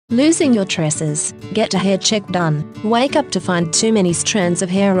Losing your tresses. Get a hair check done. Wake up to find too many strands of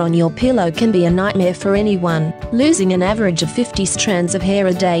hair on your pillow can be a nightmare for anyone. Losing an average of 50 strands of hair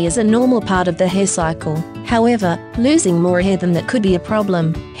a day is a normal part of the hair cycle. However, losing more hair than that could be a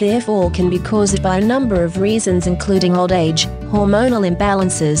problem. Hair fall can be caused by a number of reasons, including old age, hormonal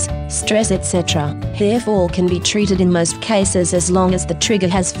imbalances, stress, etc. Hair fall can be treated in most cases as long as the trigger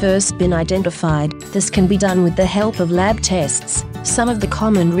has first been identified. This can be done with the help of lab tests. Some of the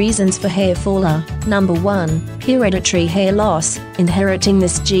common reasons for hair fall are: number 1, hereditary hair loss. Inheriting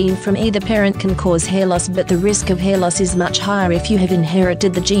this gene from either parent can cause hair loss, but the risk of hair loss is much higher if you have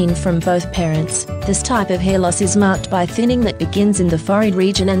inherited the gene from both parents. This type of hair loss is marked by thinning that begins in the forehead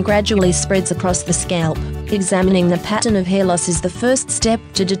region and gradually spreads across the scalp. Examining the pattern of hair loss is the first step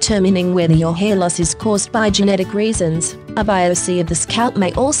to determining whether your hair loss is caused by genetic reasons. A biopsy of the scalp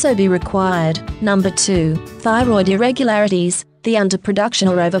may also be required. Number 2, thyroid irregularities. The underproduction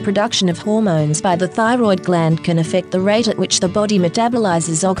or overproduction of hormones by the thyroid gland can affect the rate at which the body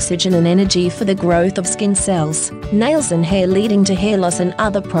metabolises oxygen and energy for the growth of skin cells, nails and hair, leading to hair loss and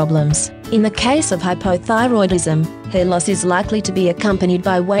other problems. In the case of hypothyroidism, hair loss is likely to be accompanied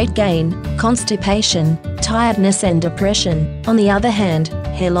by weight gain, constipation, tiredness and depression. On the other hand,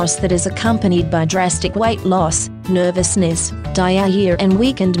 hair loss that is accompanied by drastic weight loss, nervousness, diarrhea and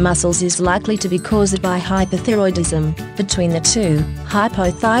weakened muscles is likely to be caused by hypothyroidism. Between the two,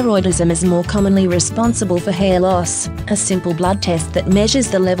 hypothyroidism is more commonly responsible for hair loss. A simple blood test that measures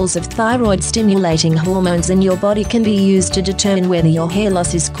the levels of thyroid-stimulating hormones in your body can be used to determine whether your hair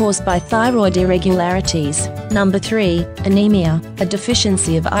loss is caused by thyroid irregularities. Number 3, anemia. A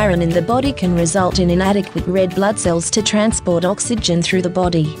deficiency of iron in the body can result in inadequate red blood cells to transport oxygen through the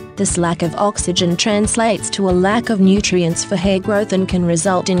body. This lack of oxygen translates to a lack of nutrients for hair growth and can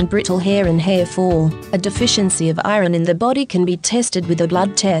result in brittle hair and hair fall. A deficiency of iron in the body can be tested with a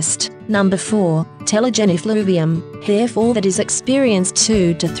blood test. Number 4, telogen effluvium. Hair fall that is experienced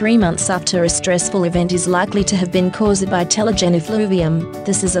 2 to 3 months after a stressful event is likely to have been caused by telogen effluvium.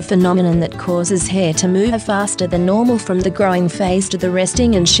 This is a phenomenon that causes hair to move faster than normal from the growing phase to the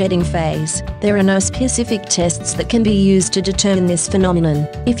resting and shedding phase. There are no specific tests that can be used to determine this phenomenon.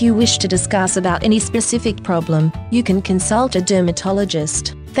 If you wish to discuss about any specific problem, you can consult a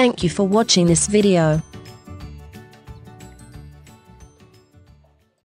dermatologist. Thank you for watching this video.